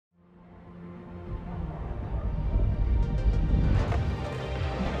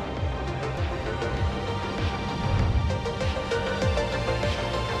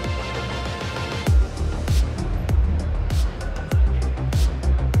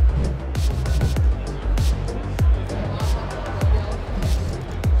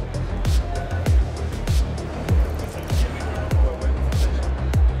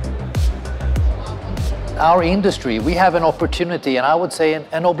our industry, we have an opportunity, and I would say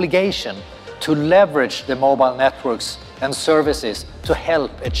an obligation, to leverage the mobile networks and services to help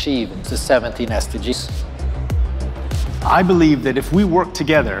achieve the 17 SDGs. I believe that if we work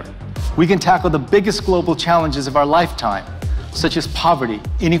together, we can tackle the biggest global challenges of our lifetime, such as poverty,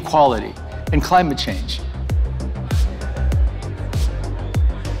 inequality, and climate change.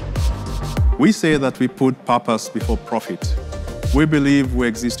 We say that we put purpose before profit. We believe we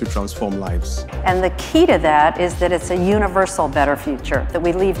exist to transform lives. And the key to that is that it's a universal better future, that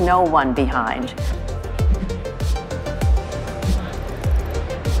we leave no one behind.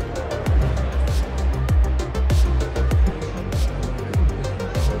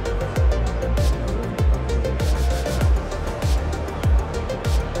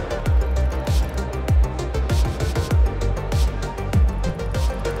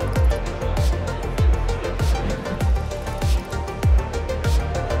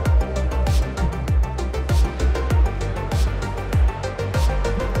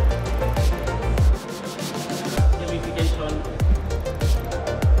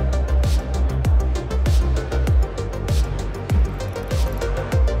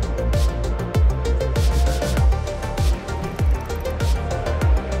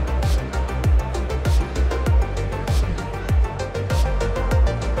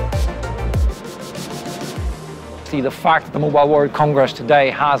 The fact that the Mobile World Congress today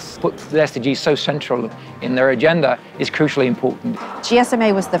has put the SDGs so central in their agenda is crucially important.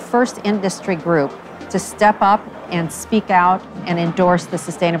 GSMA was the first industry group to step up and speak out and endorse the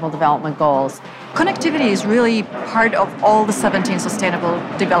Sustainable Development Goals. Connectivity is really part of all the 17 Sustainable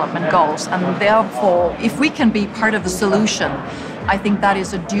Development Goals, and therefore, if we can be part of the solution, I think that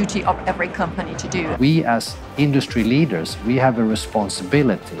is a duty of every company to do. We as industry leaders, we have a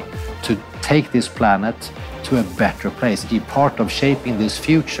responsibility to take this planet to a better place. Be part of shaping this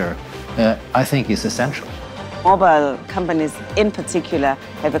future, I think, is essential. Mobile companies in particular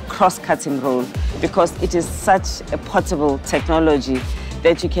have a cross-cutting role because it is such a portable technology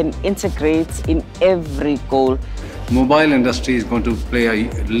that you can integrate in every goal. Mobile industry is going to play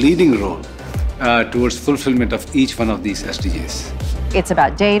a leading role towards fulfillment of each one of these SDGs. It's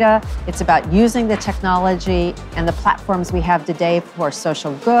about data, it's about using the technology and the platforms we have today for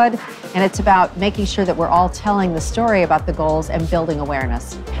social good, and it's about making sure that we're all telling the story about the goals and building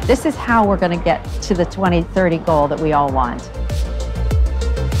awareness. This is how we're going to get to the 2030 goal that we all want.